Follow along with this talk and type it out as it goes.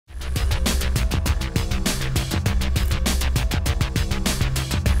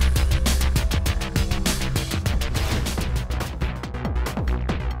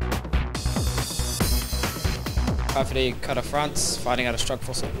Kaiwhare France, fighting out of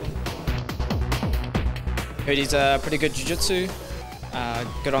Strugforce. Heard he's pretty good jiu-jitsu,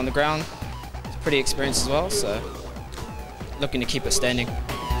 good on the ground, he's pretty experienced as well, so looking to keep it standing.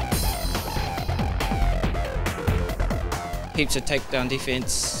 Heaps of takedown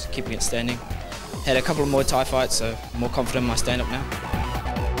defense, keeping it standing. Had a couple of more Thai fights, so more confident in my stand-up now.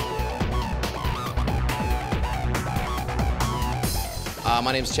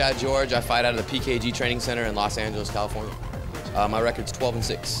 My name's Chad George. I fight out of the PKG Training Center in Los Angeles, California. My record's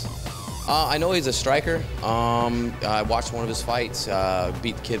 12-6. I know he's a striker. I watched one of his fights,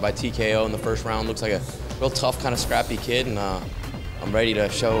 beat the kid by TKO in the first round. Looks like a real tough, kind of scrappy kid, and I'm ready to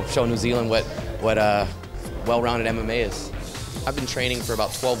show New Zealand what well-rounded MMA is. I've been training for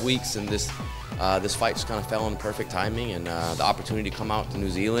about 12 weeks, and this fight just kind of fell in perfect timing, and the opportunity to come out to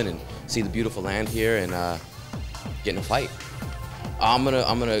New Zealand and see the beautiful land here and get in a fight. I'm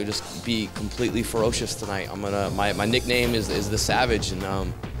gonna just be completely ferocious tonight. My nickname is the Savage,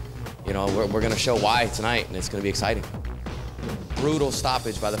 and you know, we're gonna show why tonight, and it's gonna be exciting. Brutal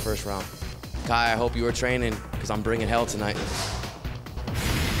stoppage by the first round. Kai, I hope you were training, because I'm bringing hell tonight.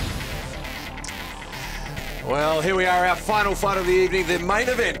 Well, here we are, our final fight of the evening, the main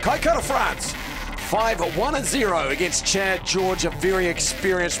event. Kaiwhare France, 5-1-0 against Chad George, a very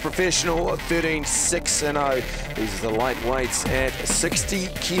experienced professional, 13-6-0. These are the lightweights at 60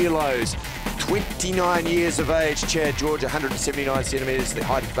 kilos. 29 years of age, Chad George, 179 centimetres, the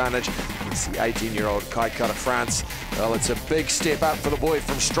height advantage. It's the 18-year-old Kaiwhare France. Well, it's a big step up for the boy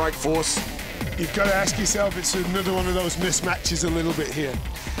from Strikeforce. You've got to ask yourself, it's another one of those mismatches a little bit here.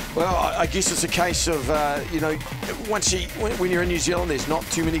 Well, I guess it's a case of, you know, when you're in New Zealand, there's not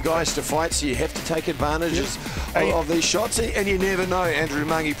too many guys to fight, so you have to take advantages of these shots, and you never know. Andrew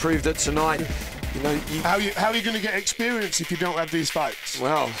Mungie proved it tonight. You know, how are you going to get experience if you don't have these fights?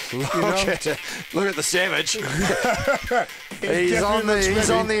 Well, look at the Savage. he's on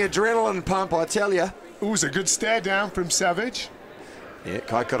the adrenaline pump, I tell you. It was a good stare down from Savage. Yeah,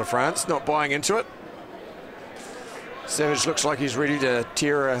 Kaiwhare France not buying into it. Savage looks like he's ready to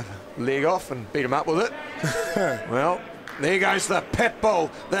tear a leg off and beat him up with it. Well, there goes the pit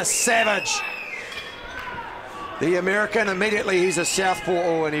bull, the Savage. The American, immediately he's a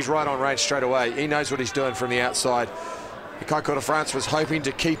southpaw, and he's right on range straight away. He knows what he's doing from the outside. Kaiwhare France was hoping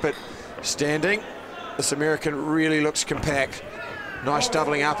to keep it standing. This American really looks compact. Nice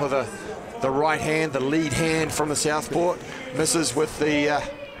doubling up of the right hand, the lead hand from the southpaw. Misses with the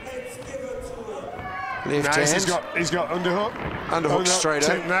left hand. He's got underhook. Underhook straight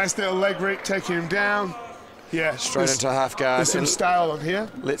in. Nice little leg rake, taking him down. Yeah, straight into half guard. There's some style on here.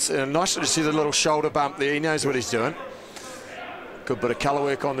 Nice to see the little shoulder bump there. He knows what he's doing. Good bit of colour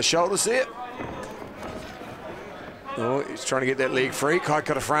work on the shoulders there. Oh, he's trying to get that leg free.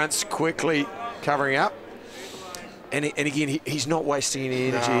 Kaiwhare France quickly covering up. And again, he's not wasting any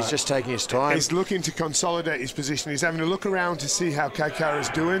energy. He's just taking his time. He's looking to consolidate his position. He's having a look around to see how Kaiwhare is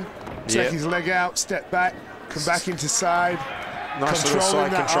doing. Take his leg out, step back, come back into side. Nice little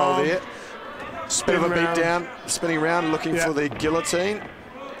side control there. Bit of a beat down, spinning around, looking for the guillotine.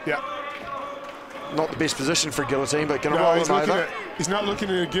 Yeah. Not the best position for a guillotine, but going to roll him over. He's not looking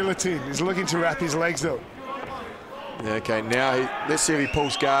at a guillotine. He's looking to wrap his legs up. Okay, now let's see if he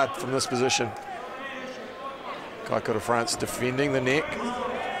pulls guard from this position. Kaiwhare France defending the neck.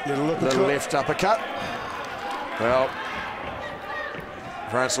 Little left uppercut. Well,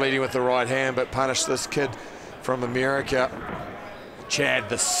 France leading with the right hand, but punished this kid from America. Chad,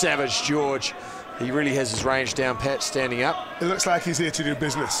 the Savage George. He really has his range down pat, standing up. It looks like he's here to do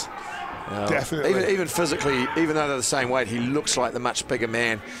business. Definitely. Even physically, even though they're the same weight, he looks like the much bigger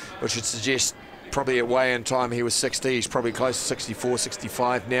man, which would suggest probably at weigh-in time he was 60. He's probably close to 64,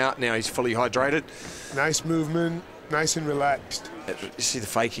 65 now. Now he's fully hydrated. Nice movement, nice and relaxed. You see the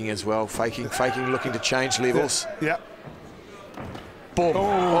faking as well. Faking, looking to change levels. Yeah. Boom.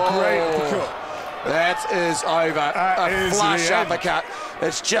 Oh, great uppercut. That is over. A flush uppercut.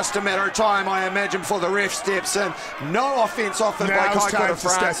 It's just a matter of time, I imagine, before the ref steps in. No offence offered by Kaiwhare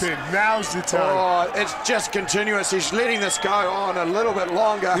France. Step in. Now's the time. Oh, it's just continuous. He's letting this go on a little bit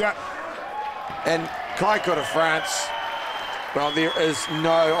longer. Yeah. And Kaiwhare France, well, there is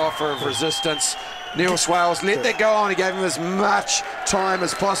no offer of resistance. Neil Swales let that go on. He gave him as much time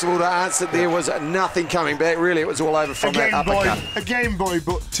as possible to answer. There was nothing coming back. Really, it was all over from that uppercut. A game boy,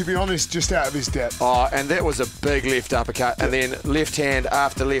 but to be honest, just out of his depth. Oh, and that was a big left uppercut. And then left hand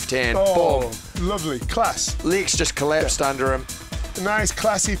after left hand. Oh, boom. Lovely. Class. Legs just collapsed under him. Nice,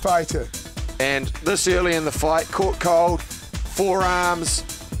 classy fighter. And this early in the fight, caught cold, forearms,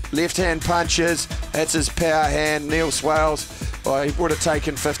 left hand punches. That's his power hand. Neil Swales, well, he would have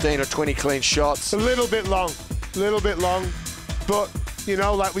taken 15 or 20 clean shots. A little bit long. a little bit long, but, you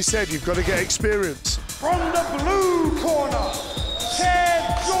know, like we said, you've got to get experience. From the blue corner,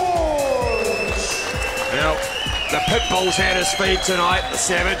 Ted George. Now, the Pitbull's had his feet tonight, the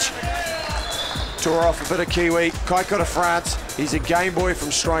Savage. Tore off a bit of Kiwi. Kaiko de France. He's a Game Boy from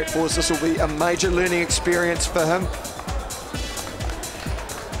Strikeforce. This will be a major learning experience for him.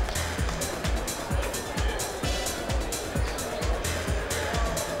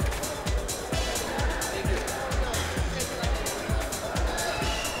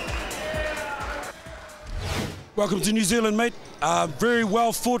 Welcome to New Zealand, mate. Very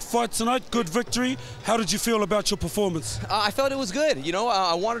well fought fight tonight. Good victory. How did you feel about your performance? I felt it was good. You know,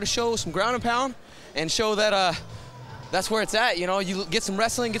 I wanted to show some ground and pound and show that that's where it's at. You know, you get some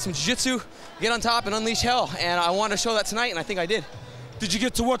wrestling, get some jiu-jitsu, get on top and unleash hell. And I wanted to show that tonight, and I think I did. Did you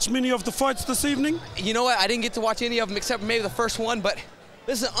get to watch many of the fights this evening? You know what? I didn't get to watch any of them except for maybe the first one, but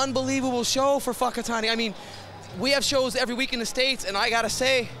this is an unbelievable show for Whakatane. I mean, we have shows every week in the States, and I gotta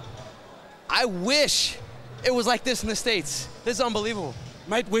say, I wish it was like this in the States. This is unbelievable.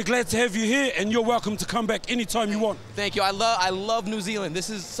 Mate, we're glad to have you here, and you're welcome to come back anytime you want. Thank you. I love New Zealand.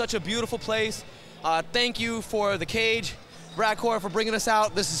 This is such a beautiful place. Thank you for the cage, Brad Cora, for bringing us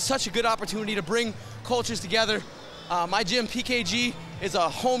out. This is such a good opportunity to bring cultures together. My gym, PKG, is a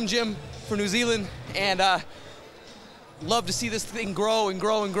home gym for New Zealand, and love to see this thing grow and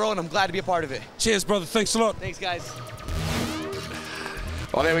grow and grow, and I'm glad to be a part of it. Cheers, brother. Thanks a lot. Thanks, guys.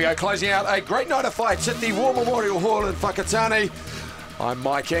 Well, there we go, closing out a great night of fights at the War Memorial Hall in Whakatane. I'm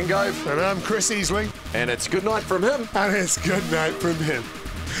Mike Engove. And I'm Chris Easley. And it's good night from him. And it's good night from him.